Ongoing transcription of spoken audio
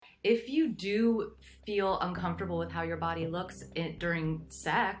if you do feel uncomfortable with how your body looks during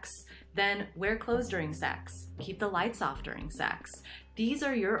sex, then wear clothes during sex. Keep the lights off during sex. These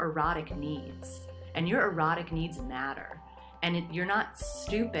are your erotic needs, and your erotic needs matter. And you're not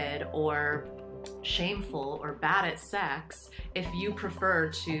stupid or shameful or bad at sex if you prefer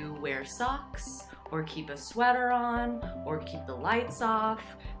to wear socks or keep a sweater on or keep the lights off.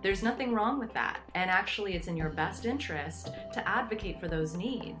 There's nothing wrong with that. And actually, it's in your best interest to advocate for those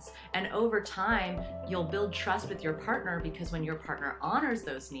needs. And over time, you'll build trust with your partner, because when your partner honors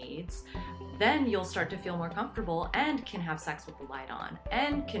those needs, then you'll start to feel more comfortable and can have sex with the light on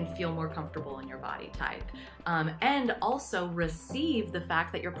and can feel more comfortable in your body type. And also receive the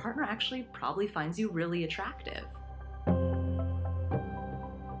fact that your partner actually probably finds you really attractive.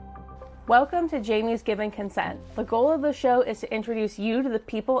 Welcome to Jamie's Given Consent. The goal of the show is to introduce you to the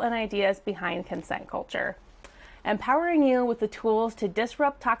people and ideas behind consent culture, empowering you with the tools to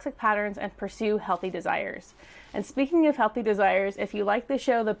disrupt toxic patterns and pursue healthy desires. And speaking of healthy desires, if you like the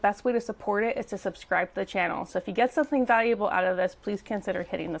show, the best way to support it is to subscribe to the channel. So if you get something valuable out of this, please consider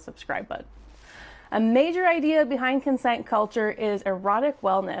hitting the subscribe button. A major idea behind consent culture is erotic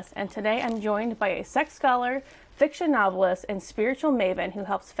wellness, and today I'm joined by a sex scholar, fiction novelist, and spiritual maven who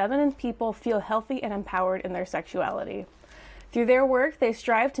helps feminine people feel healthy and empowered in their sexuality. Through their work, they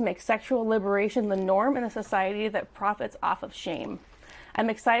strive to make sexual liberation the norm in a society that profits off of shame. I'm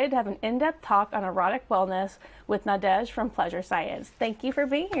excited to have an in-depth talk on erotic wellness with Nadej from Pleasure Science. Thank you for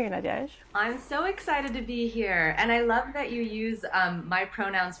being here, Nadej. I'm so excited to be here. And I love that you use my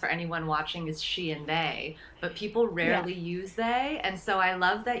pronouns for anyone watching is she and they, but people rarely use they. And so I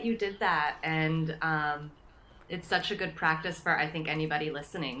love that you did that. And it's such a good practice for, I think, anybody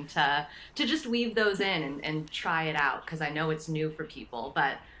listening to just weave those in and try it out, because I know it's new for people,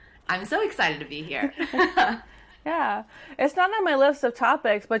 but I'm so excited to be here. Yeah, it's not on my list of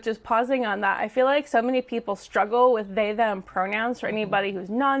topics, but just pausing on that, I feel like so many people struggle with they, them pronouns for anybody who's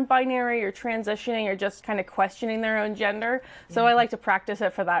non-binary or transitioning or just kind of questioning their own gender. So I like to practice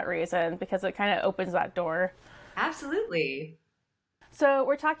it for that reason, because it kind of opens that door. Absolutely. So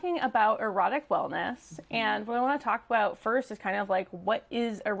we're talking about erotic wellness, and what I want to talk about first is kind of like, what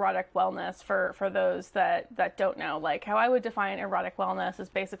is erotic wellness for those that don't know? Like, how I would define erotic wellness is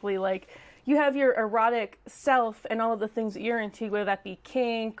basically like, you have your erotic self and all of the things that you're into, whether that be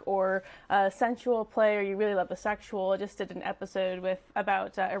kink or sensual play, or you really love the sexual. I just did an episode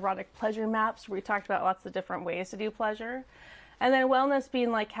about erotic pleasure maps, where we talked about lots of different ways to do pleasure. And then wellness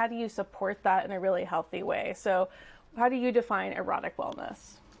being like, how do you support that in a really healthy way? So how do you define erotic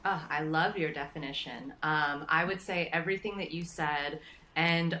wellness? Oh, I love your definition. I would say everything that you said,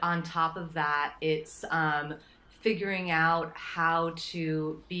 and on top of that, it's figuring out how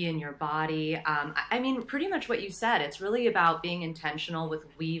to be in your body. I mean, pretty much what you said. It's really about being intentional with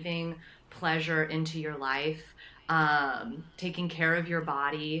weaving pleasure into your life, taking care of your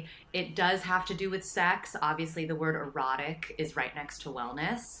body. It does have to do with sex. Obviously, the word erotic is right next to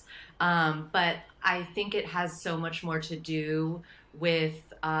wellness. But I think it has so much more to do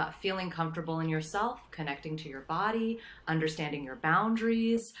with feeling comfortable in yourself, connecting to your body, understanding your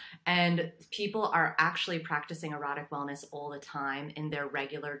boundaries. And people are actually practicing erotic wellness all the time in their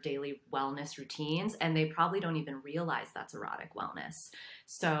regular daily wellness routines, and they probably don't even realize that's erotic wellness.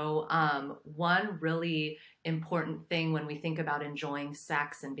 So one really important thing when we think about enjoying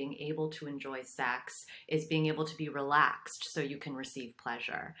sex and being able to enjoy sex is being able to be relaxed so you can receive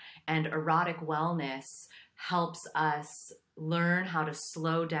pleasure. And erotic wellness helps us learn how to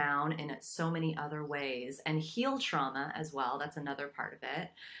slow down in so many other ways and heal trauma as well. That's another part of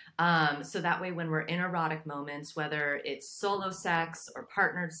it. So that way, when we're in erotic moments, whether it's solo sex or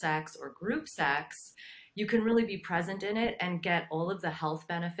partnered sex or group sex, you can really be present in it and get all of the health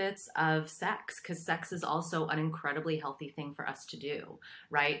benefits of sex, because sex is also an incredibly healthy thing for us to do,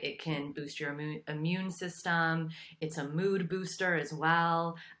 right? It can boost your immune system. It's a mood booster as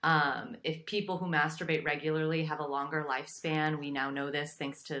well. If people who masturbate regularly have a longer lifespan, we now know this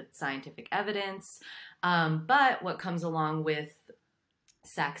thanks to scientific evidence. But what comes along with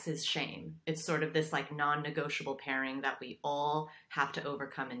sex is shame. It's sort of this like non-negotiable pairing that we all have to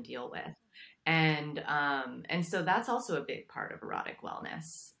overcome and deal with. And so that's also a big part of erotic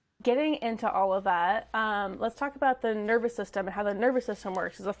wellness. Getting into all of that, let's talk about the nervous system and how the nervous system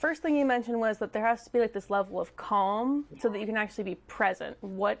works. So the first thing you mentioned was that there has to be like this level of calm so that you can actually be present.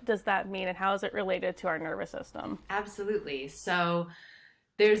 What does that mean, and how is it related to our nervous system? Absolutely. So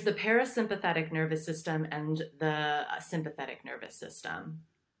there's the parasympathetic nervous system and the sympathetic nervous system.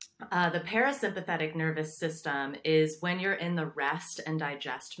 The parasympathetic nervous system is when you're in the rest and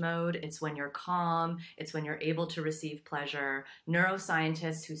digest mode. It's when you're calm. It's when you're able to receive pleasure.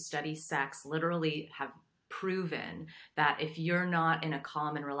 Neuroscientists who study sex literally have proven that if you're not in a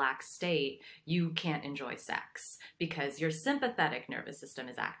calm and relaxed state, you can't enjoy sex because your sympathetic nervous system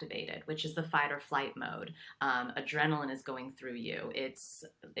is activated, which is the fight or flight mode. Adrenaline is going through you. It's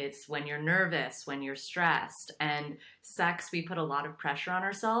when you're nervous, when you're stressed, and sex, we put a lot of pressure on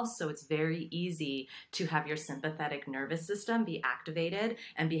ourselves, so it's very easy to have your sympathetic nervous system be activated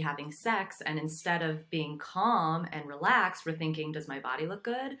and be having sex. And instead of being calm and relaxed, we're thinking, does my body look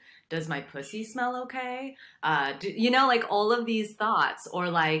good? Does my pussy smell okay? Like all of these thoughts, or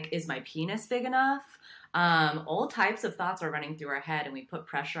like, is my penis big enough? All types of thoughts are running through our head, and we put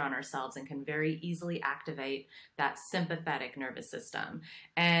pressure on ourselves and can very easily activate that sympathetic nervous system.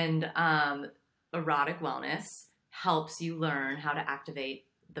 And erotic wellness helps you learn how to activate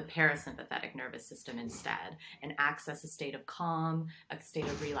the parasympathetic nervous system instead and access a state of calm, a state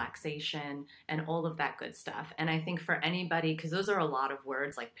of relaxation, and all of that good stuff. And I think for anybody, because those are a lot of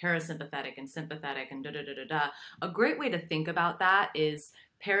words like parasympathetic and sympathetic and da da da da da, a great way to think about that is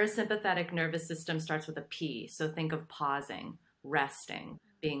parasympathetic nervous system starts with a P. So think of pausing, resting,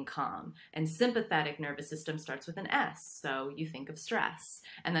 being calm. And sympathetic nervous system starts with an S. So you think of stress.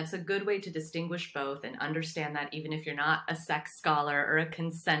 And that's a good way to distinguish both and understand that even if you're not a sex scholar or a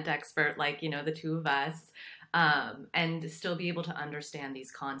consent expert like, the two of us, and still be able to understand these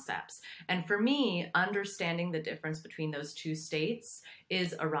concepts. And for me, understanding the difference between those two states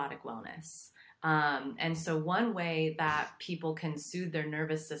is erotic wellness. And so one way that people can soothe their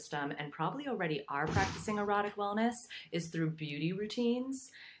nervous system, and probably already are practicing erotic wellness, is through beauty routines.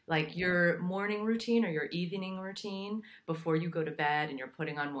 Like your morning routine or your evening routine before you go to bed and you're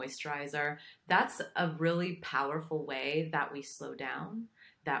putting on moisturizer. That's a really powerful way that we slow down,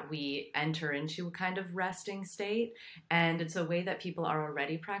 that we enter into a kind of resting state. And it's a way that people are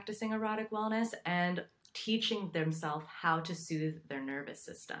already practicing erotic wellness and teaching themselves how to soothe their nervous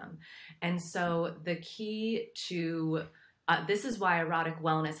system. And so the key to this is why erotic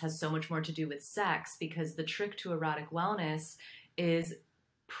wellness has so much more to do with sex, because the trick to erotic wellness is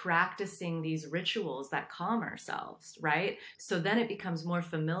practicing these rituals that calm ourselves, right? So then it becomes more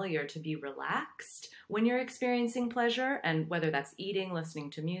familiar to be relaxed when you're experiencing pleasure, and whether that's eating, listening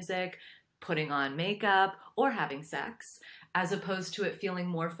to music, putting on makeup, or having sex, as opposed to it feeling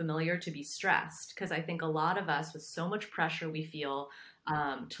more familiar to be stressed. Because I think a lot of us, with so much pressure we feel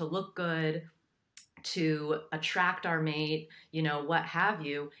to look good, to attract our mate, what have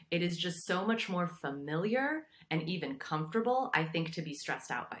you, it is just so much more familiar and even comfortable, I think, to be stressed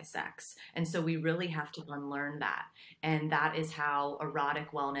out by sex. And so we really have to unlearn that. And that is how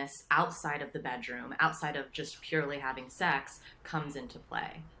erotic wellness outside of the bedroom, outside of just purely having sex, comes into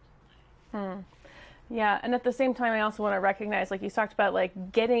play. Yeah, and at the same time, I also want to recognize, like you talked about,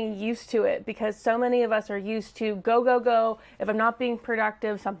 like getting used to it, because so many of us are used to go, go, go. If I'm not being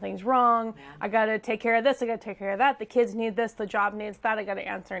productive, something's wrong. Yeah. I got to take care of this. I got to take care of that. The kids need this. The job needs that. I got to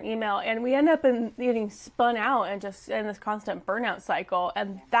answer an email. And we end up getting spun out and just in this constant burnout cycle.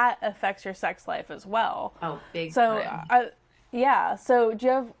 And that affects your sex life as well. Oh, big So, time. yeah. So do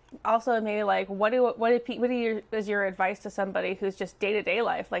you have also maybe like is your advice to somebody who's just day to day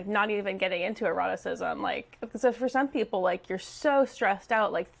life, like not even getting into eroticism? Like, so for some people, like you're so stressed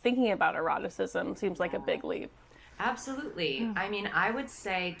out, like thinking about eroticism seems like a big leap. Absolutely. I mean, I would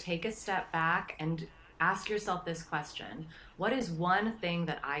say take a step back and ask yourself this question. What is one thing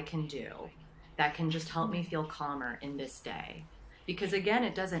that I can do that can just help me feel calmer in this day? Because again,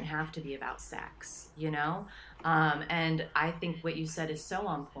 it doesn't have to be about sex, you know? And I think what you said is so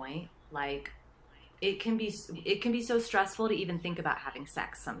on point. Like, it can be so stressful to even think about having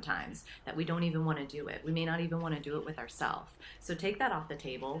sex sometimes that we don't even want to do it. We may not even want to do it with ourselves. So take that off the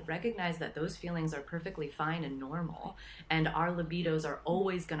table. Recognize that those feelings are perfectly fine and normal, and our libidos are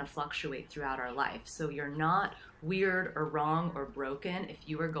always going to fluctuate throughout our life. So you're not weird or wrong or broken if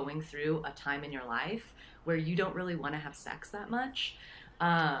you are going through a time in your life where you don't really want to have sex that much.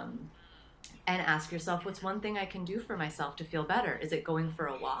 And ask yourself, what's one thing I can do for myself to feel better? Is it going for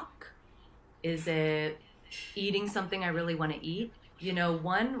a walk? Is it eating something I really want to eat?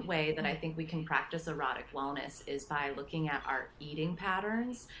 One way that I think we can practice erotic wellness is by looking at our eating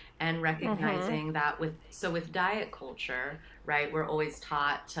patterns and recognizing that with diet culture, right, we're always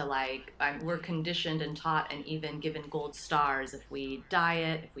taught to we're conditioned and taught and even given gold stars if we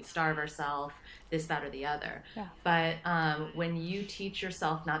diet, if we starve ourselves, this, that, or the other. Yeah. But when you teach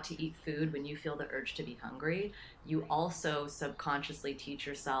yourself not to eat food when you feel the urge to be hungry, you also subconsciously teach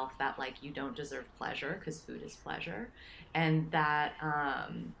yourself that you don't deserve pleasure because food is pleasure, and that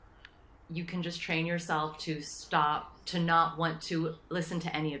you can just train yourself to stop, to not want to listen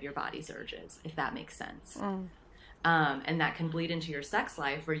to any of your body's urges, if that makes sense. Mm. And that can bleed into your sex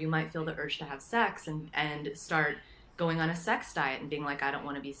life, where you might feel the urge to have sex and start going on a sex diet and being like, I don't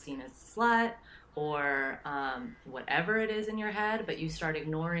want to be seen as a slut, or whatever it is in your head, but you start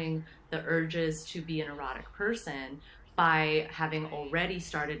ignoring the urges to be an erotic person by having already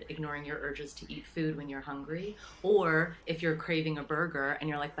started ignoring your urges to eat food when you're hungry, or if you're craving a burger and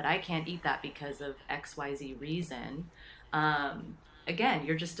you're like, but I can't eat that because of XYZ reason. Again,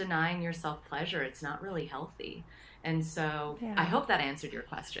 you're just denying yourself pleasure. It's not really healthy. And so I Yeah. hope that answered your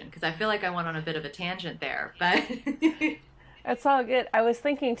question, because I feel like I went on a bit of a tangent there, but That's all good. I was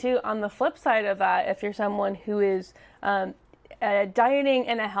thinking too, on the flip side of that, if you're someone who is dieting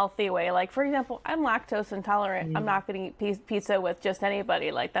in a healthy way, like for example, I'm lactose intolerant. I'm not going to eat pizza with just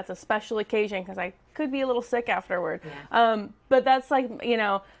anybody. Like that's a special occasion because I could be a little sick afterward. yeah. But that's like,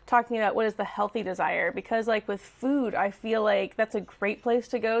 talking about what is the healthy desire. Because like with food, I feel like that's a great place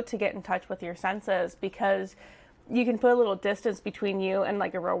to go to get in touch with your senses, because you can put a little distance between you and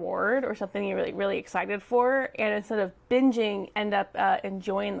like a reward or something you're really, really excited for. And instead of binging, end up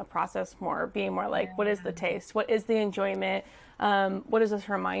enjoying the process more, being more like, what is the taste? What is the enjoyment? What does this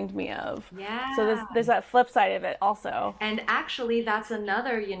remind me of? So Yeah. there's that flip side of it also. And actually, that's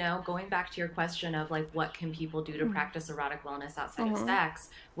another, going back to your question of like, what can people do to practice erotic wellness outside of Mm-hmm. sex?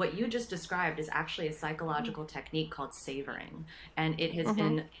 What you just described is actually a psychological technique called savoring. And it has Mm-hmm.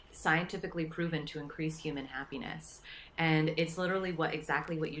 been scientifically proven to increase human happiness. And it's literally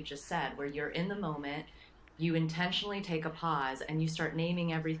exactly what you just said, where you're in the moment, you intentionally take a pause and you start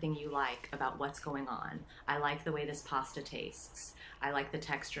naming everything you like about what's going on. I like the way this pasta tastes. I like the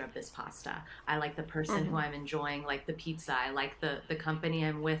texture of this pasta. I like the person who Mm-hmm. I'm enjoying, like the pizza. I like the company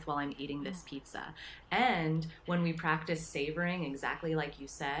I'm with while I'm eating this pizza. And when we practice savoring, exactly like you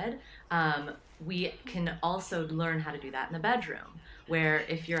said, we can also learn how to do that in the bedroom. Where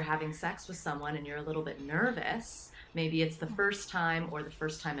if you're having sex with someone and you're a little bit nervous, maybe it's the first time or the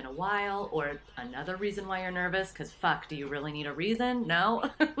first time in a while, or another reason why you're nervous, because fuck, do you really need a reason? No.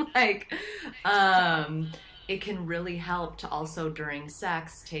 like, um, it can really help to also during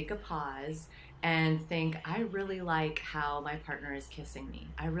sex take a pause and think, I really like how my partner is kissing me.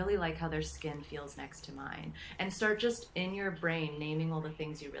 I really like how their skin feels next to mine. And start just in your brain naming all the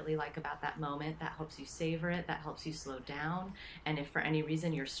things you really like about that moment. That helps you savor it, that helps you slow down. And if for any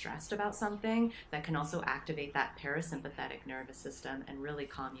reason you're stressed about something, that can also activate that parasympathetic nervous system and really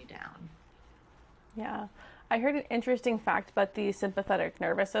calm you down. Yeah. I heard an interesting fact about the sympathetic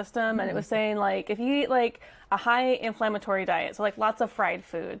nervous system, and it was saying like if you eat like a high inflammatory diet, so like lots of fried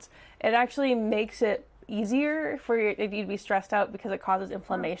foods, it actually makes it easier for if you'd be stressed out because it causes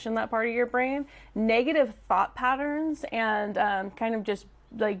inflammation in that part of your brain. Negative thought patterns and kind of just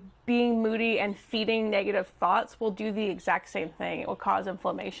like being moody and feeding negative thoughts will do the exact same thing. It will cause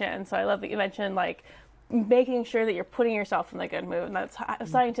inflammation. So I love that you mentioned like making sure that you're putting yourself in the good mood, and that's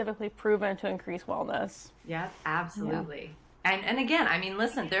scientifically proven to increase wellness. Yep, Yeah. absolutely. And again, I mean,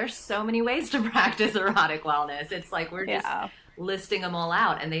 listen, there's so many ways to practice erotic wellness. It's like we're just Yeah. listing them all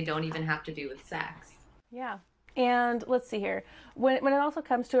out, and they don't even have to do with sex. Yeah. And let's see here. When it also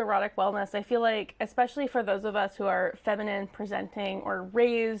comes to erotic wellness, I feel like, especially for those of us who are feminine presenting or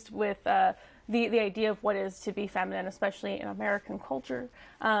raised with the idea of what is to be feminine, especially in American culture,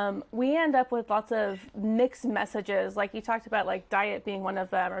 we end up with lots of mixed messages. Like you talked about, like diet being one of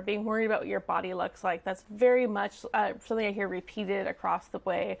them, or being worried about what your body looks like. That's very much something I hear repeated across the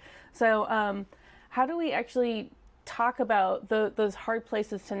way. So, how do we actually talk about those hard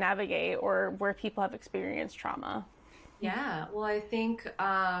places to navigate or where people have experienced trauma? Yeah, well, I think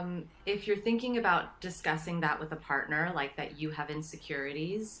if you're thinking about discussing that with a partner, like that you have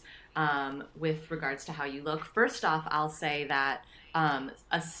insecurities with regards to how you look, first off, I'll say that an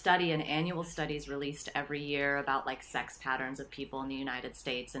annual study is released every year about like sex patterns of people in the United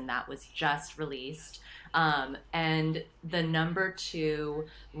States, and that was just released. And the number two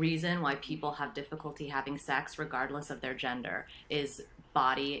reason why people have difficulty having sex, regardless of their gender, is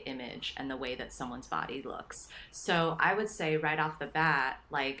body image and the way that someone's body looks. So I would say right off the bat,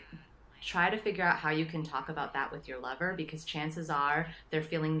 like, try to figure out how you can talk about that with your lover, because chances are they're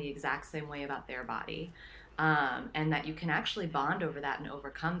feeling the exact same way about their body. And that you can actually bond over that and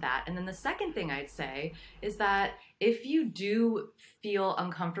overcome that. And then the second thing I'd say is that if you do feel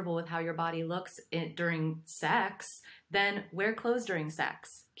uncomfortable with how your body looks during sex, then wear clothes during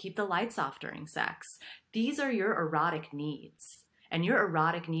sex. Keep the lights off during sex. These are your erotic needs, and your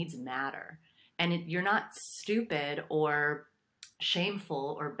erotic needs matter. And you're not stupid or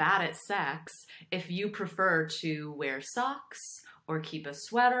shameful or bad at sex if you prefer to wear socks or keep a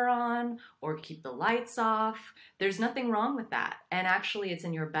sweater on or keep the lights off. There's nothing wrong with that. And actually, it's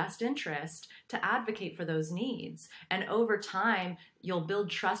in your best interest to advocate for those needs. And over time, you'll build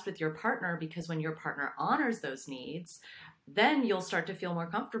trust with your partner, because when your partner honors those needs, then you'll start to feel more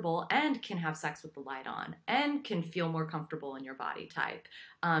comfortable and can have sex with the light on and can feel more comfortable in your body type.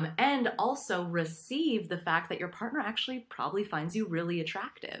 And also receive the fact that your partner actually probably finds you really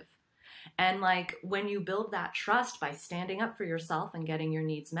attractive. And like when you build that trust by standing up for yourself and getting your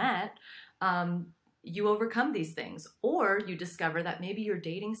needs met, you overcome these things. Or you discover that maybe you're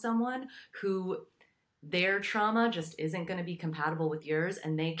dating someone who their trauma just isn't going to be compatible with yours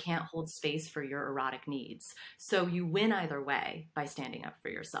and they can't hold space for your erotic needs. So you win either way by standing up for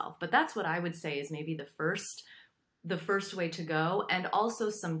yourself. But that's what I would say is maybe the first way to go, and also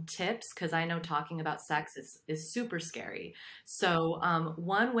some tips, because I know talking about sex is super scary. So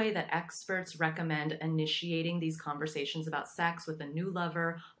one way that experts recommend initiating these conversations about sex with a new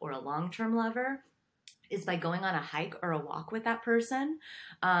lover or a long-term lover is by going on a hike or a walk with that person.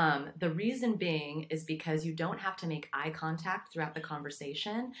 The reason being is because you don't have to make eye contact throughout the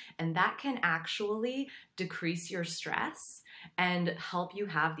conversation, and that can actually decrease your stress and help you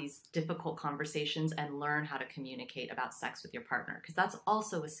have these difficult conversations and learn how to communicate about sex with your partner, because that's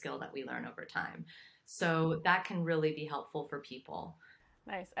also a skill that we learn over time. So that can really be helpful for people.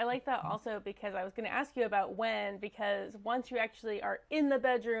 Nice. I like that also because I was going to ask you about when, because once you actually are in the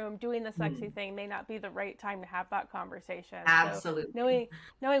bedroom doing the sexy thing may not be the right time to have that conversation. So Absolutely.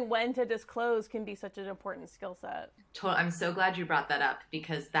 knowing when to disclose can be such an important skill set. I'm so glad you brought that up,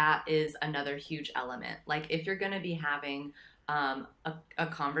 because that is another huge element. Like if you're going to be having a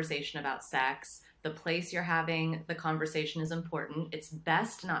conversation about sex, the place you're having the conversation is important. It's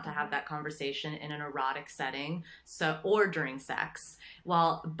best not to have that conversation in an erotic setting, or during sex.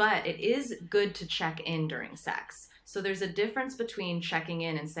 But it is good to check in during sex. So there's a difference between checking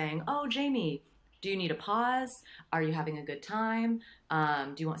in and saying, "Oh, Jamie, do you need a pause? Are you having a good time?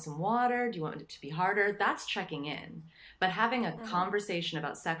 Do you want some water? Do you want it to be harder?" That's checking in. But having a conversation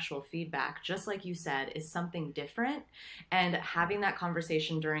about sexual feedback, just like you said, is something different. And having that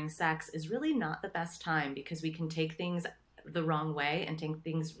conversation during sex is really not the best time, because we can take things the wrong way and take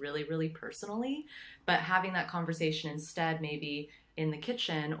things really, really personally. But having that conversation instead, maybe in the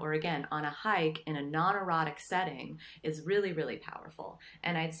kitchen or again on a hike in a non-erotic setting, is really, really powerful.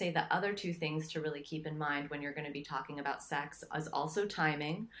 And I'd say the other two things to really keep in mind when you're going to be talking about sex is also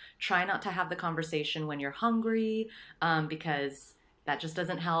timing. Try not to have the conversation when you're hungry, because that just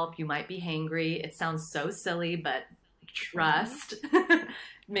doesn't help. You might be hangry. It sounds so silly, but trust.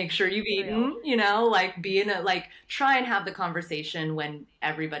 Make sure you've It's real. eaten, like try and have the conversation when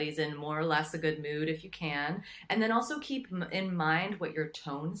everybody's in more or less a good mood if you can. And then also keep in mind what your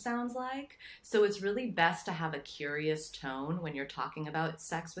tone sounds like. So it's really best to have a curious tone when you're talking about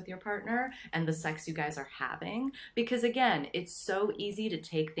sex with your partner and the sex you guys are having, because again, it's so easy to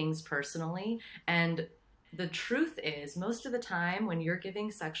take things personally. And the truth is, most of the time when you're giving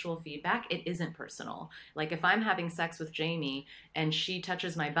sexual feedback, it isn't personal. Like if I'm having sex with Jamie and she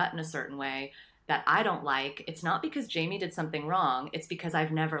touches my butt in a certain way that I don't like, it's not because Jamie did something wrong. It's because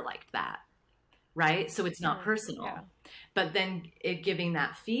I've never liked that. Right? So it's not Yeah. personal. But then giving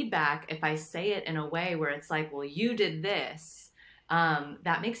that feedback, if I say it in a way where it's like, well, you did this,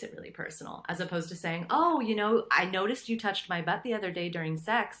 that makes it really personal, as opposed to saying, oh, I noticed you touched my butt the other day during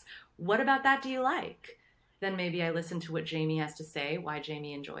sex. What about that do you like? Then maybe I listen to what Jamie has to say, why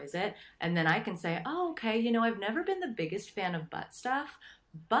Jamie enjoys it. And then I can say, oh, okay, I've never been the biggest fan of butt stuff,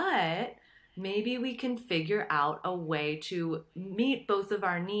 but maybe we can figure out a way to meet both of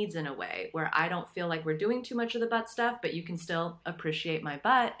our needs in a way where I don't feel like we're doing too much of the butt stuff, but you can still appreciate my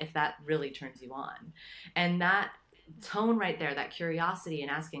butt if that really turns you on. And that tone right there, that curiosity and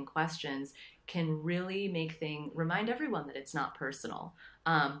asking questions, can really remind everyone that it's not personal.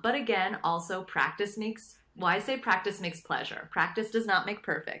 But again, also I say practice makes pleasure. Practice does not make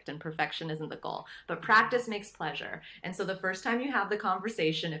perfect, and perfection isn't the goal, but practice makes pleasure. And so the first time you have the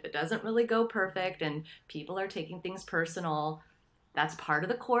conversation, if it doesn't really go perfect and people are taking things personal, that's part of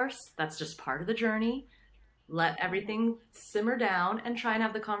the course. That's just part of the journey. Let everything simmer down and try and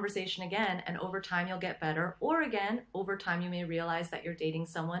have the conversation again. And over time, you'll get better. Or again, over time, you may realize that you're dating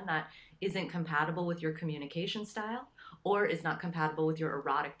someone that isn't compatible with your communication style or is not compatible with your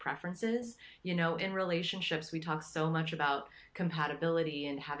erotic preferences. In relationships, we talk so much about compatibility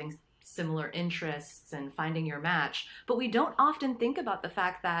and having similar interests and finding your match. But we don't often think about the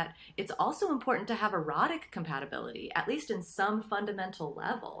fact that it's also important to have erotic compatibility, at least in some fundamental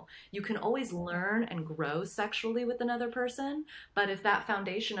level. You can always learn and grow sexually with another person, but if that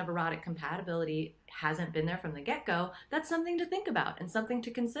foundation of erotic compatibility hasn't been there from the get go, that's something to think about and something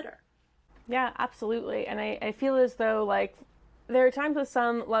to consider. Yeah, absolutely. And I feel as though like there are times with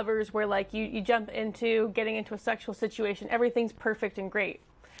some lovers where like you jump into getting into a sexual situation, everything's perfect and great.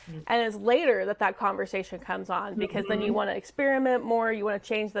 And it's later that that conversation comes on because then you Mm-hmm. want to experiment more, you want to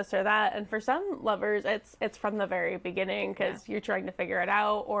change this or that. And for some lovers, it's from the very beginning Yeah. because you're trying to figure it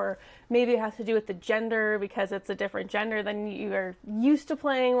out, or maybe it has to do with the gender because it's a different gender than you are used to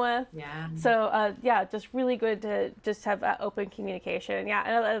playing with. Yeah. So yeah, just really good to just have that open communication. Yeah,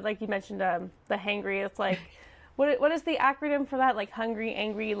 and like you mentioned, the hangry. It's like what is the acronym for that? Like hungry,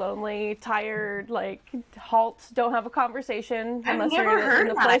 angry, lonely, tired, like halt, don't have a conversation I've unless never you're in heard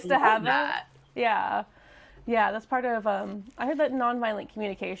the that. I place to love have it. that. Yeah. Yeah, that's part of I heard that nonviolent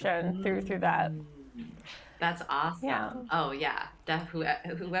communication through that. Mm, that's Yeah. awesome. Oh yeah,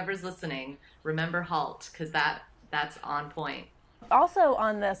 whoever's listening, remember halt because that's on point. Also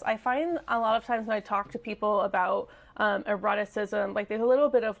on this, I find a lot of times when I talk to people about eroticism, like there's a little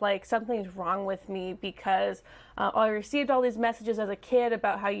bit of like something's wrong with me because I received all these messages as a kid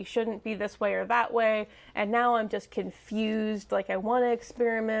about how you shouldn't be this way or that way, and now I'm just confused. Like I want to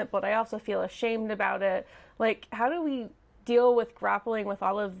experiment, but I also feel ashamed about it. Like, how do we deal with grappling with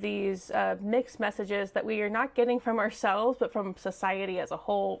all of these mixed messages that we are not getting from ourselves, but from society as a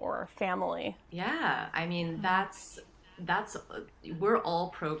whole or our family? Yeah, I mean that's we're all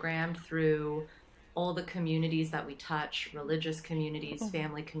programmed through all the communities that we touch, religious communities,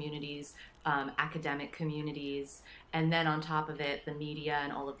 family communities, academic communities, and then on top of it, the media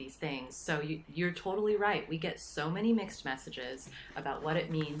and all of these things. So you're totally right. We get so many mixed messages about what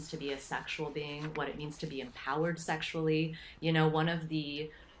it means to be a sexual being, what it means to be empowered sexually. You know, one of the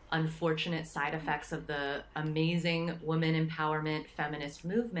unfortunate side effects of the amazing woman empowerment feminist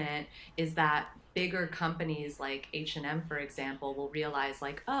movement is that bigger companies like H&M for example will realize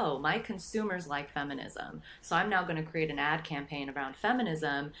like, oh, my consumers like feminism, so I'm now going to create an ad campaign around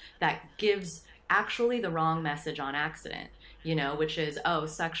feminism that gives actually the wrong message on accident, you know, which is, oh,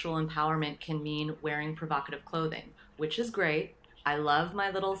 sexual empowerment can mean wearing provocative clothing, which is great. I love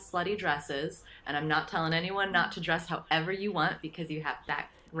my little slutty dresses, and I'm not telling anyone not to dress however you want because you have that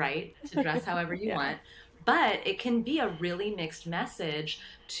right to dress however you Yeah. want. But it can be a really mixed message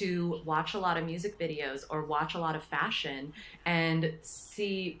to watch a lot of music videos or watch a lot of fashion and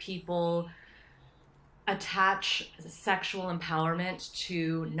see people attach sexual empowerment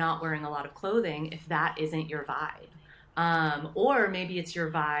to not wearing a lot of clothing if that isn't your vibe. Or maybe it's your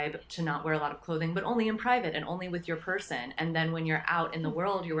vibe to not wear a lot of clothing, but only in private and only with your person. And then when you're out in the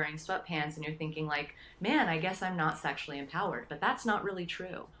world, you're wearing sweatpants and you're thinking, like, man, I guess I'm not sexually empowered. But that's not really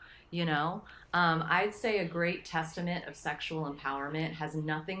true. You know, I'd say a great testament of sexual empowerment has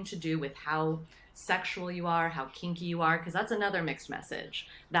nothing to do with how sexual you are, how kinky you are, because that's another mixed message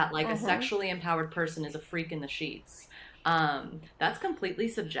that like a Mm-hmm. sexually empowered person is a freak in the sheets. That's completely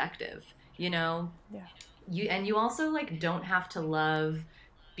subjective, you know. Yeah. You also like don't have to love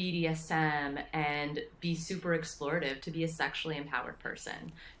BDSM and be super explorative to be a sexually empowered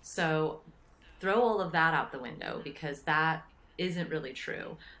person. So throw all of that out the window because that isn't really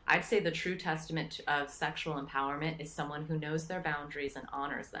true. I'd say the true testament of sexual empowerment is someone who knows their boundaries and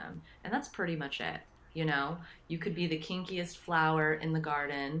honors them. And that's pretty much it. You know, you could be the kinkiest flower in the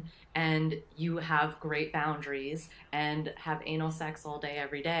garden and you have great boundaries and have anal sex all day,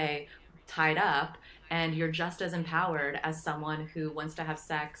 every day, tied up, and you're just as empowered as someone who wants to have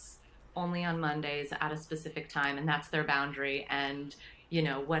sex only on Mondays at a specific time and that's their boundary and, you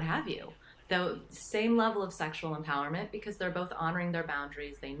know, what have you, the same level of sexual empowerment because they're both honoring their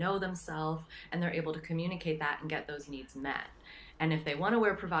boundaries, they know themselves, and they're able to communicate that and get those needs met. And if they want to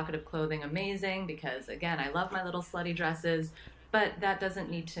wear provocative clothing, amazing, because again, I love my little slutty dresses, but that doesn't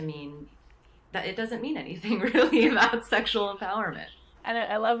need to mean that it doesn't mean anything really about sexual empowerment. And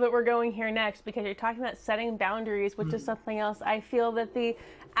I love that we're going here next because you're talking about setting boundaries, which is Mm. something else I feel that the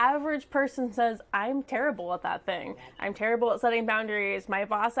average person says, I'm terrible at that thing. I'm terrible at setting boundaries. My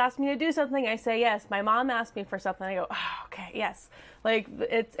boss asked me to do something, I say yes. My mom asked me for something, I go, oh, okay, yes. Like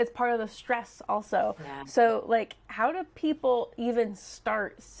it's part of the stress also. Yeah. So like how do people even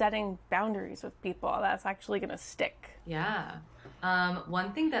start setting boundaries with people that's actually gonna stick? Yeah.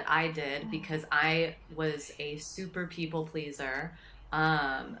 One thing that I did because I was a super people pleaser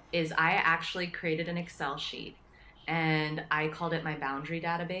is I actually created an Excel sheet and I called it my boundary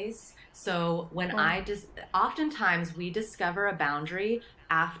database. So when Mm. oftentimes we discover a boundary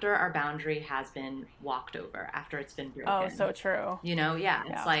after our boundary has been walked over, after it's been Oh, broken. so true. Yeah, it's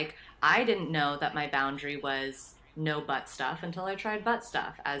Yeah. like I didn't know that my boundary was no butt stuff until I tried butt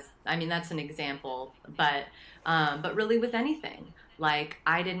stuff. I mean, that's an example, but really with anything, like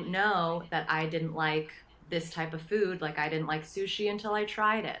I didn't know that I didn't like this type of food, like I didn't like sushi until I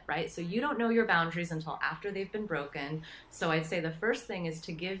tried it, right? So you don't know your boundaries until after they've been broken. So I'd say the first thing is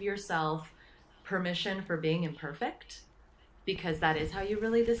to give yourself permission for being imperfect, because that is how you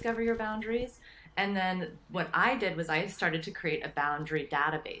really discover your boundaries. And then what I did was I started to create a boundary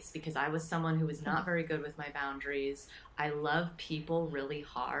database because I was someone who was not very good with my boundaries. I love people really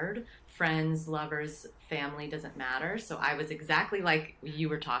hard. Friends, lovers, family, doesn't matter. So I was exactly like you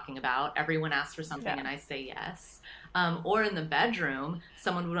were talking about. Everyone asked for something Yeah. and I say yes. Or in the bedroom,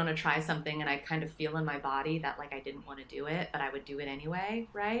 someone would want to try something and I kind of feel in my body that like I didn't want to do it, but I would do it anyway,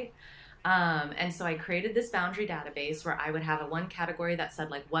 right? And so I created this boundary database where I would have a one category that said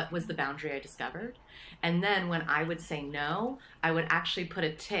like what was the boundary I discovered. And then when I would say no, I would actually put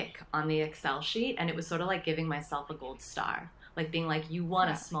a tick on the Excel sheet, and it was sort of like giving myself a gold star. Like being like, you won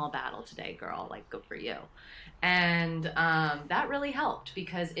a Yeah. small battle today, girl. Like, good for you. And that really helped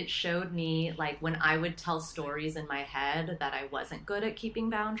because it showed me, like, when I would tell stories in my head that I wasn't good at keeping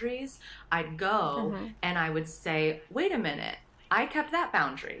boundaries, I'd go Mm-hmm. and I would say, wait a minute, I kept that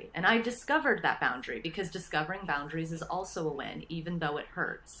boundary and I discovered that boundary, because discovering boundaries is also a win, even though it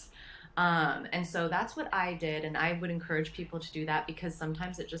hurts. And so that's what I did. And I would encourage people to do that because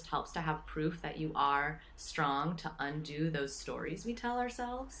sometimes it just helps to have proof that you are strong to undo those stories we tell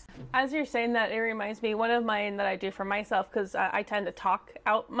ourselves. As you're saying that, it reminds me, one of mine that I do for myself, because I tend to talk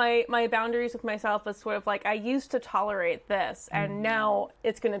out my boundaries with myself, is sort of like, I used to tolerate this and Mm-hmm. now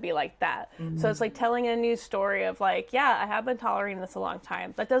it's going to be like that. So it's like Mm-hmm. telling a new story of like, yeah, I have been tolerating this a long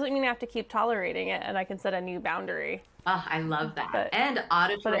time. That doesn't mean I have to keep tolerating it, and I can set a new boundary. Oh, I love that. But And it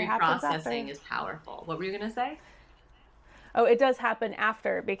auditory happens processing after. is powerful. What were you going to say? Oh, it does happen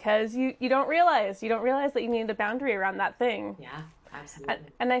after, because you don't realize that you need a boundary around that thing. Yeah, absolutely.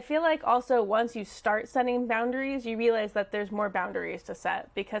 And I feel like also once you start setting boundaries, you realize that there's more boundaries to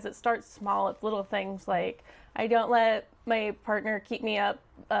set, because it starts small. It's little things like, I don't let my partner keep me up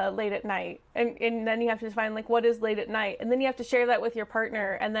late at night. And then you have to define like, what is late at night? And then you have to share that with your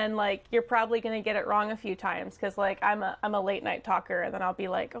partner. And then like, you're probably going to get it wrong a few times. Cause like I'm a late night talker, and then I'll be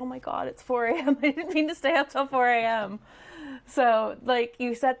like, oh my God, it's 4 a.m. I didn't mean to stay up till 4 a.m. So, like,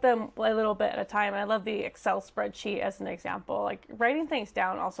 you set them a little bit at a time. And I love the Excel spreadsheet as an example. Like, writing things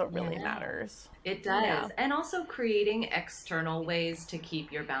down also really Yeah. matters. It does. Yeah. And also creating external ways to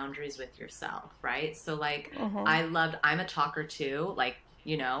keep your boundaries with yourself, right? So, like, Mm-hmm. I'm a talker too. Like,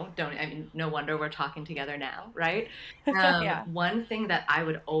 don't, I mean, no wonder we're talking together now, right? Yeah. One thing that I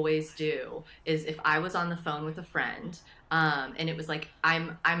would always do is if I was on the phone with a friend, and it was like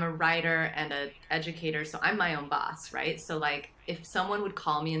I'm a writer and a educator, so I'm my own boss, right? So like if someone would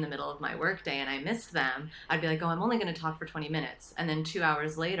call me in the middle of my workday and I missed them, I'd be like, oh, I'm only going to talk for 20 minutes, and then 2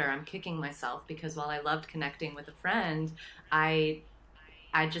 hours later, I'm kicking myself because while I loved connecting with a friend, I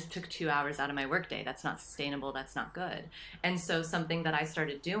I just took 2 hours out of my workday. That's not sustainable. That's not good. And so, something that I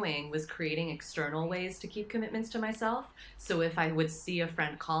started doing was creating external ways to keep commitments to myself. So, if I would see a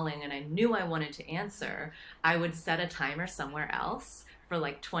friend calling and I knew I wanted to answer, I would set a timer somewhere else for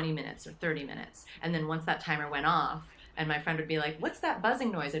like 20 minutes or 30 minutes. And then, once that timer went off, and my friend would be like, what's that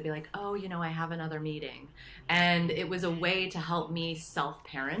buzzing noise? I'd be like, oh, I have another meeting. And it was a way to help me self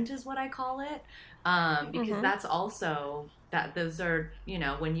parent, is what I call it. Because Mm-hmm. that's also that those are,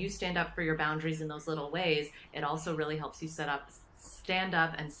 when you stand up for your boundaries in those little ways, it also really helps you stand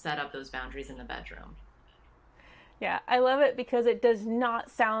up and set up those boundaries in the bedroom. Yeah, I love it because it does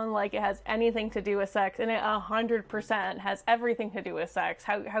not sound like it has anything to do with sex, and it 100% has everything to do with sex.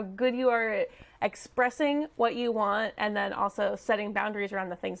 How good you are at expressing what you want, and then also setting boundaries around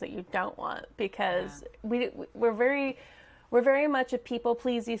the things that you don't want. Yeah. Because we're very much a people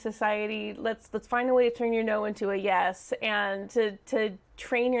pleasing society. Let's find a way to turn your no into a yes, and to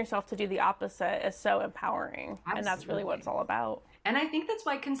train yourself to do the opposite is so empowering, and that's really what it's Absolutely. all about. And I think that's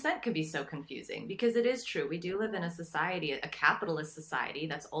why consent could be so confusing, because it is true. We do live in a society, a capitalist society,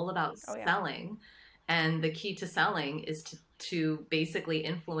 that's all about Oh yeah. selling. And the key to selling is to basically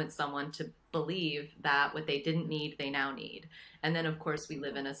influence someone to believe that what they didn't need, they now need. And then, of course, we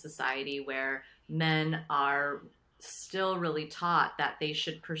live in a society where men are still really taught that they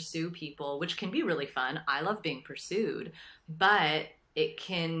should pursue people, which can be really fun. I love being pursued, but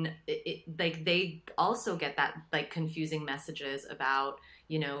like they also get that like confusing messages about,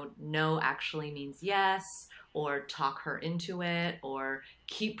 no actually means yes, or talk her into it, or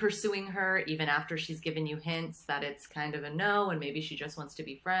keep pursuing her even after she's given you hints that it's kind of a no and maybe she just wants to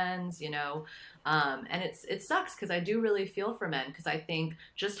be friends. And it sucks because I do really feel for men, because I think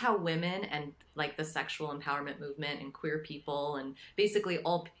just how women and like the sexual empowerment movement and queer people and basically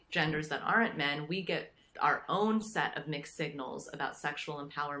all genders that aren't men, we get our own set of mixed signals about sexual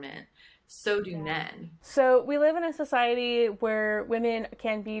empowerment. So do men. So we live in a society where women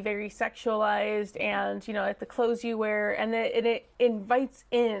can be very sexualized, and like the clothes you wear, and it invites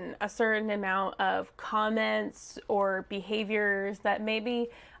in a certain amount of comments or behaviors that maybe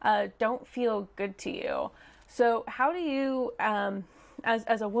don't feel good to you. So how do you,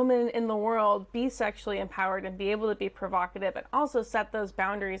 as a woman in the world, be sexually empowered and be able to be provocative, and also set those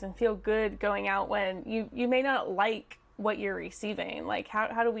boundaries and feel good going out when you may not like what you're receiving? Like,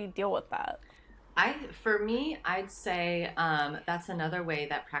 how do we deal with that? For me, I'd say that's another way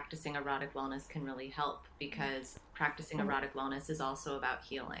that practicing erotic wellness can really help, because practicing erotic wellness is also about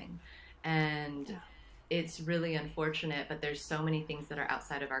healing. And it's really unfortunate, but there's so many things that are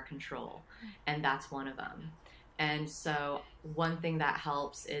outside of our control, and that's one of them. And so, one thing that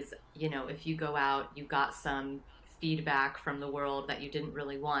helps is, if you go out, you got some feedback from the world that you didn't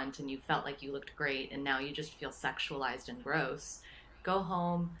really want, and you felt like you looked great, and now you just feel sexualized and gross. Go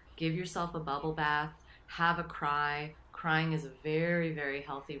home, give yourself a bubble bath, have a cry. Crying is a very, very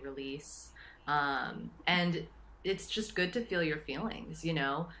healthy release. And it's just good to feel your feelings.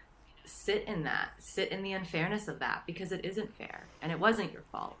 Sit in that, sit in the unfairness of that, because it isn't fair and it wasn't your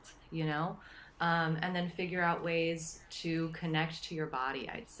fault. And then figure out ways to connect to your body,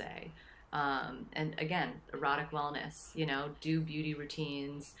 I'd say. And again, erotic wellness, do beauty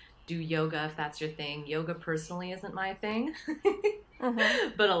routines, do yoga if that's your thing. Yoga personally isn't my thing,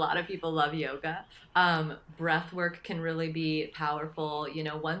 but a lot of people love yoga. Breath work can really be powerful.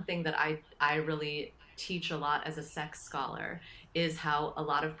 One thing that I really teach a lot as a sex scholar is how a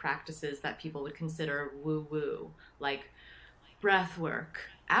lot of practices that people would consider woo woo, like breath work,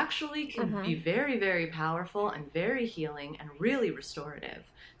 actually can be very, very powerful and very healing and really restorative.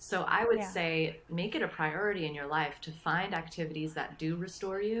 So I would Yeah. say make it a priority in your life to find activities that do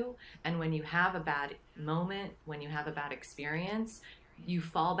restore you. And when you have a bad moment, when you have a bad experience, you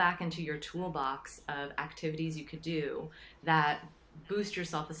fall back into your toolbox of activities you could do that boost your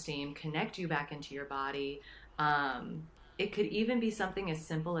self esteem, connect you back into your body. Um, it could even be something as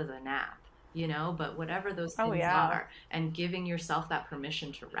simple as a nap, but whatever those Oh things yeah. are, and giving yourself that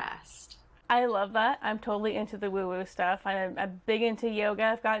permission to rest. I love that. I'm totally into the woo woo stuff. I'm big into yoga.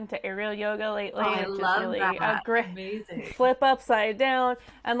 I've gotten into aerial yoga Oh, lately, I which is love really a that. great Amazing. flip upside down,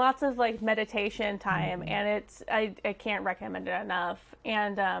 and lots of like meditation time. Mhm. And I can't recommend it enough.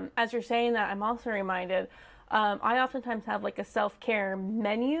 And as you're saying that, I'm also reminded. I oftentimes have like a self care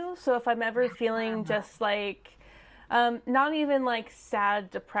menu. So if I'm ever feeling just like not even like sad,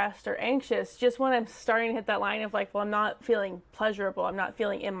 depressed, or anxious, just when I'm starting to hit that line of like, well, I'm not feeling pleasurable, I'm not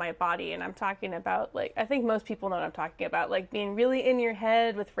feeling in my body. And I'm talking about, like, I think most people know what I'm talking about, like being really in your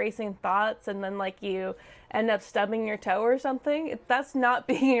head with racing thoughts, and then like you end up stubbing your toe or something. That's not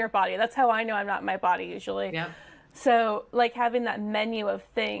being in your body. That's how I know I'm not in my body usually. Yep. So, like, having that menu of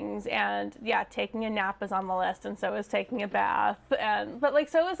things, and yeah, taking a nap is on the list, and so is taking a bath, and but like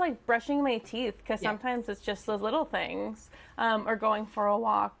so is like brushing my teeth, because Yeah. sometimes it's just those little things, or going for a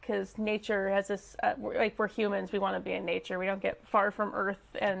walk, because nature has this like, we're humans, we want to be in nature, we don't get far from Earth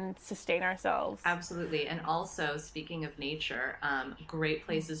and sustain ourselves. Absolutely. And also, speaking of nature, great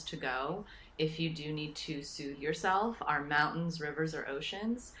places to go if you do need to soothe yourself are mountains, rivers, or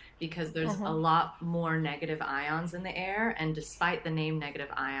oceans, because there's a lot more negative ions in the air. And despite the name negative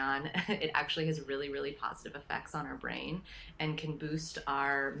ion, it actually has really, really positive effects on our brain and can boost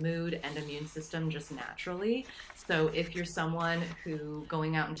our mood and immune system just naturally. So if you're someone who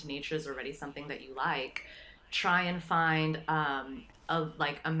going out into nature is already something that you like, try and find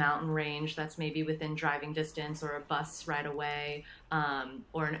a mountain range that's maybe within driving distance, or a bus right away,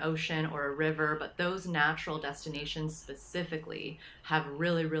 or an ocean or a river. But those natural destinations specifically have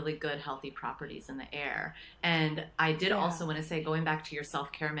really, really good healthy properties in the air. And I did Yeah. also want to say, going back to your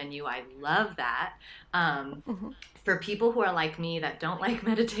self-care menu, I love that. Um, Mm-hmm. for people who are like me that don't like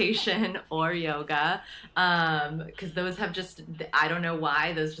meditation or yoga, because those have just, I don't know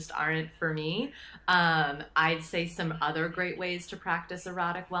why, those just aren't for me. I'd say some other great ways to practice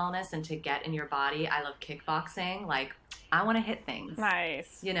erotic wellness and to get in your body. I love kickboxing. Like, I want to hit things,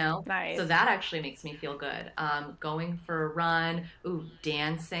 Nice. you know? So Nice. that actually makes me feel good. Going for a run, ooh,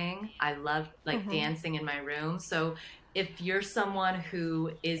 dancing. I love like dancing in my room. So if you're someone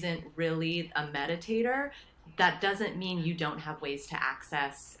who isn't really a meditator, that doesn't mean you don't have ways to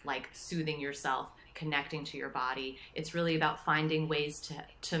access like soothing yourself, connecting to your body. It's really about finding ways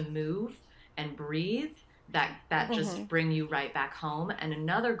to move and breathe that just bring you right back home. And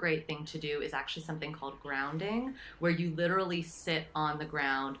another great thing to do is actually something called grounding, where you literally sit on the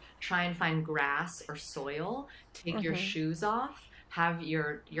ground, try and find grass or soil, take your shoes off, have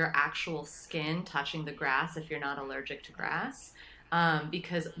your actual skin touching the grass if you're not allergic to grass.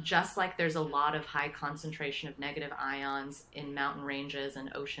 Because just like there's a lot of high concentration of negative ions in mountain ranges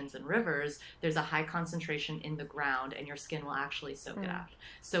and oceans and rivers, there's a high concentration in the ground, and your skin will actually soak it up.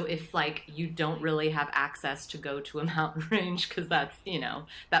 So if like you don't really have access to go to a mountain range, because that's,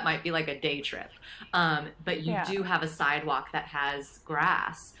 that might be like a day trip, but you do have a sidewalk that has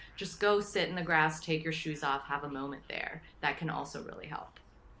grass, just go sit in the grass, take your shoes off, have a moment there. That can also really help.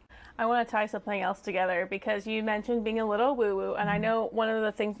 I want to tie something else together because you mentioned being a little woo-woo, and I know one of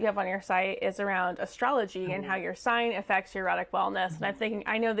the things you have on your site is around astrology and how your sign affects your erotic wellness. And I'm thinking,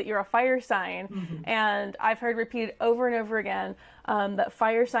 I know that you're a fire sign, and I've heard repeated over and over again that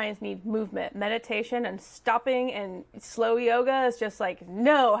fire signs need movement, meditation, and stopping, and slow yoga is just like,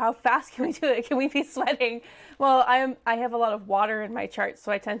 no, how fast can we do it? Can we be sweating? Well, I have a lot of water in my chart,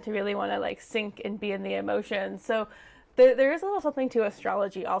 so I tend to really want to like sink and be in the emotion. So there is a little something to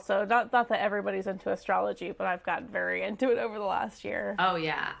astrology also. Not that everybody's into astrology, but I've gotten very into it over the last year. Oh,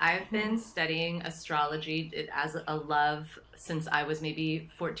 yeah. I've been studying astrology as a love since I was maybe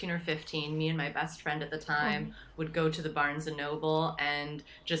 14 or 15. Me and my best friend at the time would go to the Barnes and Noble and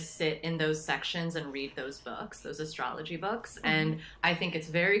just sit in those sections and read those books, those astrology books. And I think it's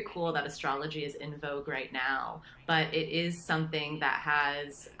very cool that astrology is in vogue right now, but it is something that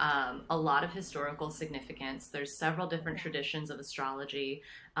has a lot of historical significance. There's several different traditions of astrology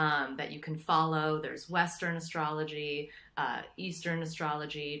that you can follow. There's Western astrology, Eastern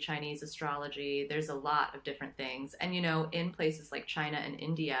astrology, Chinese astrology. There's a lot of different things. And, in places like China and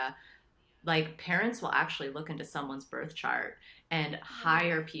India, like parents will actually look into someone's birth chart and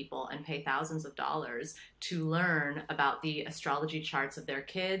hire people and pay thousands of dollars to learn about the astrology charts of their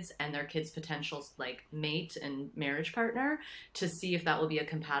kids and their kids' potential like mate and marriage partner to see if that will be a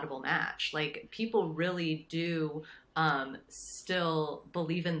compatible match. Like people really do still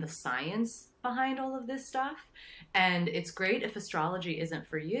believe in the science behind all of this stuff. And it's great if astrology isn't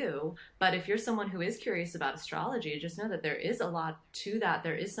for you, but if you're someone who is curious about astrology, just know that there is a lot to that.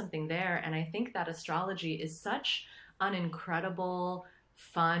 There is something there. And I think that astrology is such an incredible,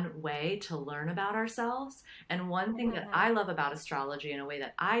 fun way to learn about ourselves. And one thing that I love about astrology and a way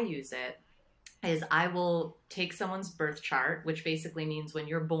that I use it is I will take someone's birth chart, which basically means when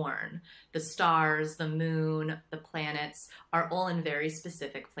you're born, the stars, the moon, the planets are all in very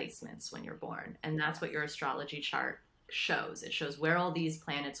specific placements when you're born. And that's what your astrology chart shows. It shows where all these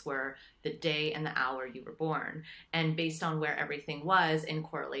planets were the day and the hour you were born. And based on where everything was in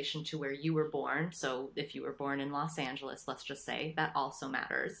correlation to where you were born, so if you were born in Los Angeles, let's just say, that also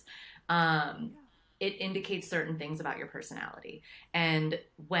matters. It indicates certain things about your personality. And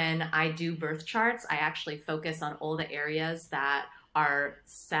when I do birth charts, I actually focus on all the areas that are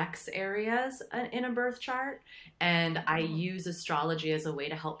sex areas in a birth chart. And I use astrology as a way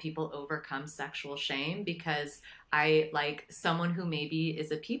to help people overcome sexual shame, because I like someone who maybe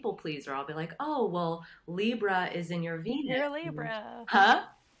is a people pleaser. I'll be like, oh, well, Libra is in your Venus. You're a Libra. Huh?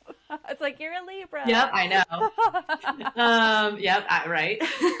 It's like, you're a Libra. Yep, I know. Yep, right.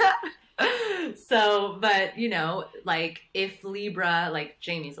 So, but like if Libra, like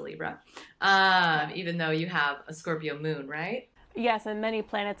Jamie's a Libra, even though you have a Scorpio moon, right? Yes, and many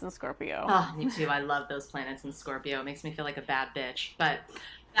planets in Scorpio. Oh, me too. I love those planets in Scorpio. It makes me feel like a bad bitch. But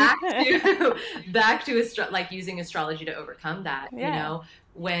back to like using astrology to overcome that.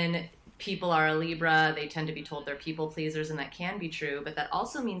 When people are a Libra, they tend to be told they're people pleasers, and that can be true, but that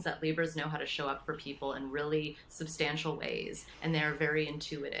also means that Libras know how to show up for people in really substantial ways, and they're very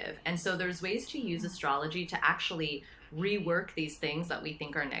intuitive. And so there's ways to use astrology to actually rework these things that we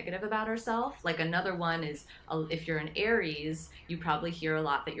think are negative about ourselves. Like another one is if you're an Aries, you probably hear a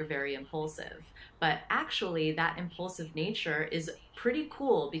lot that you're very impulsive. But actually, that impulsive nature is pretty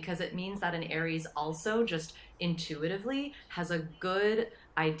cool, because it means that an Aries also just intuitively has a good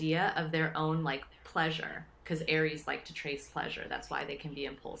idea of their own like pleasure, because Aries like to chase pleasure. That's why they can be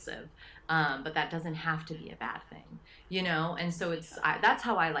impulsive. But that doesn't have to be a bad thing, And so that's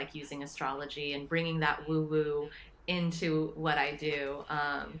how I like using astrology and bringing that woo-woo into what I do,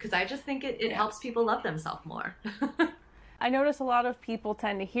 because I just think it helps people love themselves more. I notice a lot of people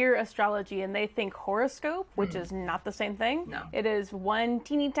tend to hear astrology and they think horoscope, which is not the same thing. No. It is one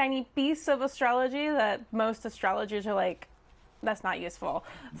teeny tiny piece of astrology that most astrologers are like, that's not useful.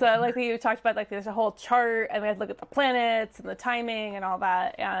 So like you talked about, like there's a whole chart and we have to look at the planets and the timing and all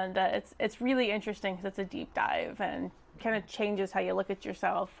that. And it's really interesting because it's a deep dive and kind of changes how you look at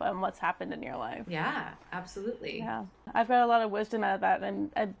yourself and what's happened in your life. Yeah, absolutely. Yeah. I've got a lot of wisdom out of that,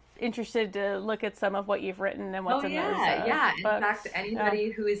 and I'm interested to look at some of what you've written and what's in those yeah. In books. fact,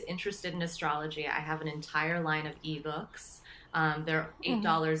 anybody who is interested in astrology, I have an entire line of ebooks. They're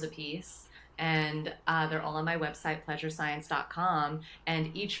 $8 a piece. And they're all on my website, pleasurescience.com.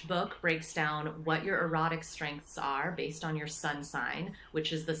 And each book breaks down what your erotic strengths are based on your sun sign,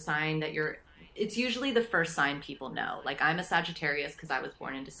 which is the sign that you're. It's usually the first sign people know. Like I'm a Sagittarius because I was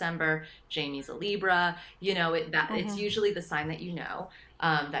born in December. Jamie's a Libra. It's usually the sign that you know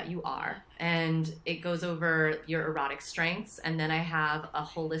that you are. And it goes over your erotic strengths. And then I have a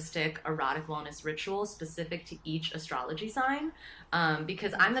holistic erotic wellness ritual specific to each astrology sign.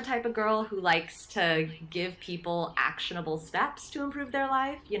 Because I'm the type of girl who likes to give people actionable steps to improve their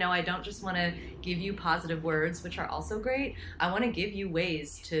life. I don't just want to give you positive words, which are also great. I want to give you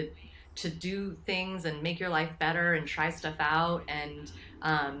ways to do things and make your life better and try stuff out. And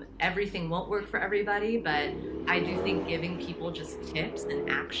everything won't work for everybody, but I do think giving people just tips and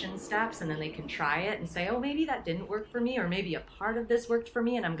action steps, and then they can try it and say, oh, maybe that didn't work for me, or maybe a part of this worked for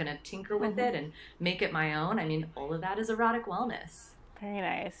me and I'm going to tinker with it and make it my own. I mean, all of that is erotic wellness. Very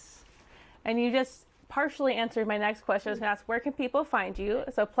nice. And you just partially answered my next question. I was going to ask, where can people find you?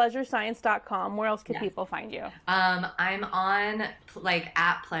 So pleasurescience.com. Where else can people find you? I'm on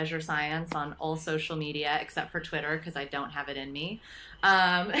at Pleasure Science on all social media except for Twitter because I don't have it in me.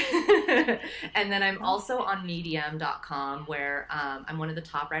 And then I'm also on medium.com where I'm one of the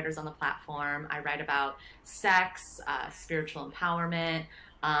top writers on the platform. I write about sex, spiritual empowerment,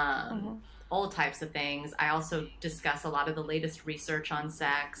 all types of things. I also discuss a lot of the latest research on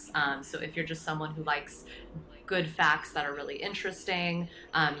sex. So if you're just someone who likes good facts that are really interesting,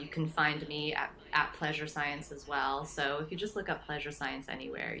 you can find me at Pleasure Science as well. So if you just look up Pleasure Science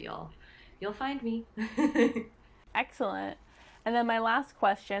anywhere, you'll find me. Excellent. And then my last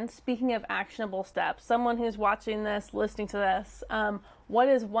question, speaking of actionable steps, someone who's watching this, listening to this, what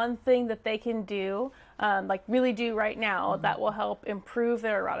is one thing that they can do, really do right now that will help improve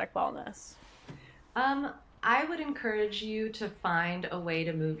their erotic wellness? I would encourage you to find a way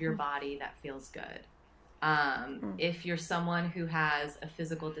to move your body that feels good. If you're someone who has a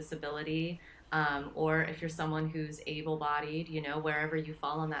physical disability, or if you're someone who's able-bodied, wherever you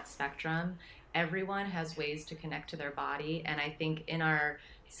fall on that spectrum, everyone has ways to connect to their body. And I think in our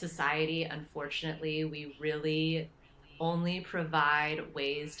society, unfortunately, we really only provide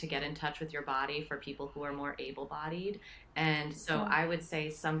ways to get in touch with your body for people who are more able-bodied. And so I would say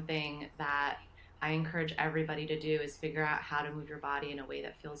something that I encourage everybody to do is figure out how to move your body in a way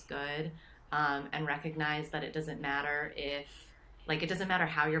that feels good, and recognize that it doesn't matter it doesn't matter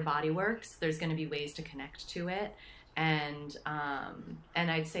how your body works. There's going to be ways to connect to it. And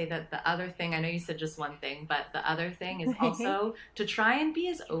I'd say that the other thing, I know you said just one thing, but the other thing is also to try and be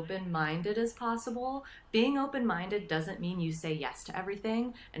as open-minded as possible. Being open-minded doesn't mean you say yes to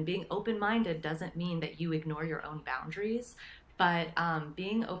everything, and being open-minded doesn't mean that you ignore your own boundaries. But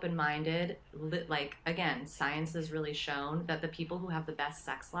being open-minded, again, science has really shown that the people who have the best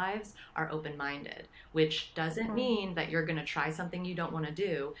sex lives are open-minded, which doesn't mean that you're going to try something you don't want to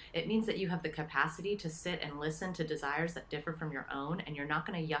do. It means that you have the capacity to sit and listen to desires that differ from your own, and you're not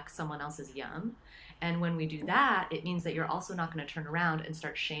going to yuck someone else's yum. And when we do that, it means that you're also not going to turn around and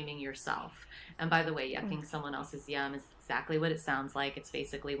start shaming yourself. And by the way, yucking someone else's yum is exactly what it sounds like. It's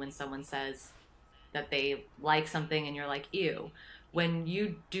basically when someone says that they like something and you're like, ew. When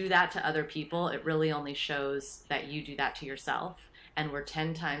you do that to other people, it really only shows that you do that to yourself. And we're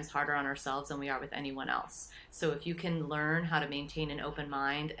 10 times harder on ourselves than we are with anyone else. So if you can learn how to maintain an open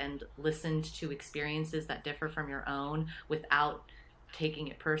mind and listen to experiences that differ from your own without taking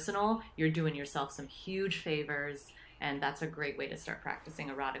it personal, you're doing yourself some huge favors. And that's a great way to start practicing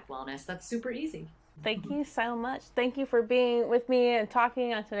erotic wellness. That's super easy. Thank you so much. Thank you for being with me and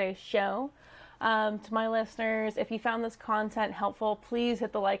talking on today's show. To my listeners, if you found this content helpful, please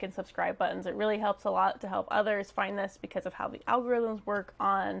hit the like and subscribe buttons. It really helps a lot to help others find this because of how the algorithms work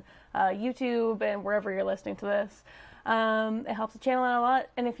on YouTube and wherever you're listening to this. It helps the channel out a lot.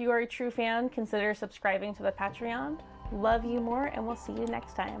 And if you are a true fan, consider subscribing to the Patreon. Love you more, and we'll see you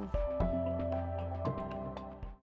next time.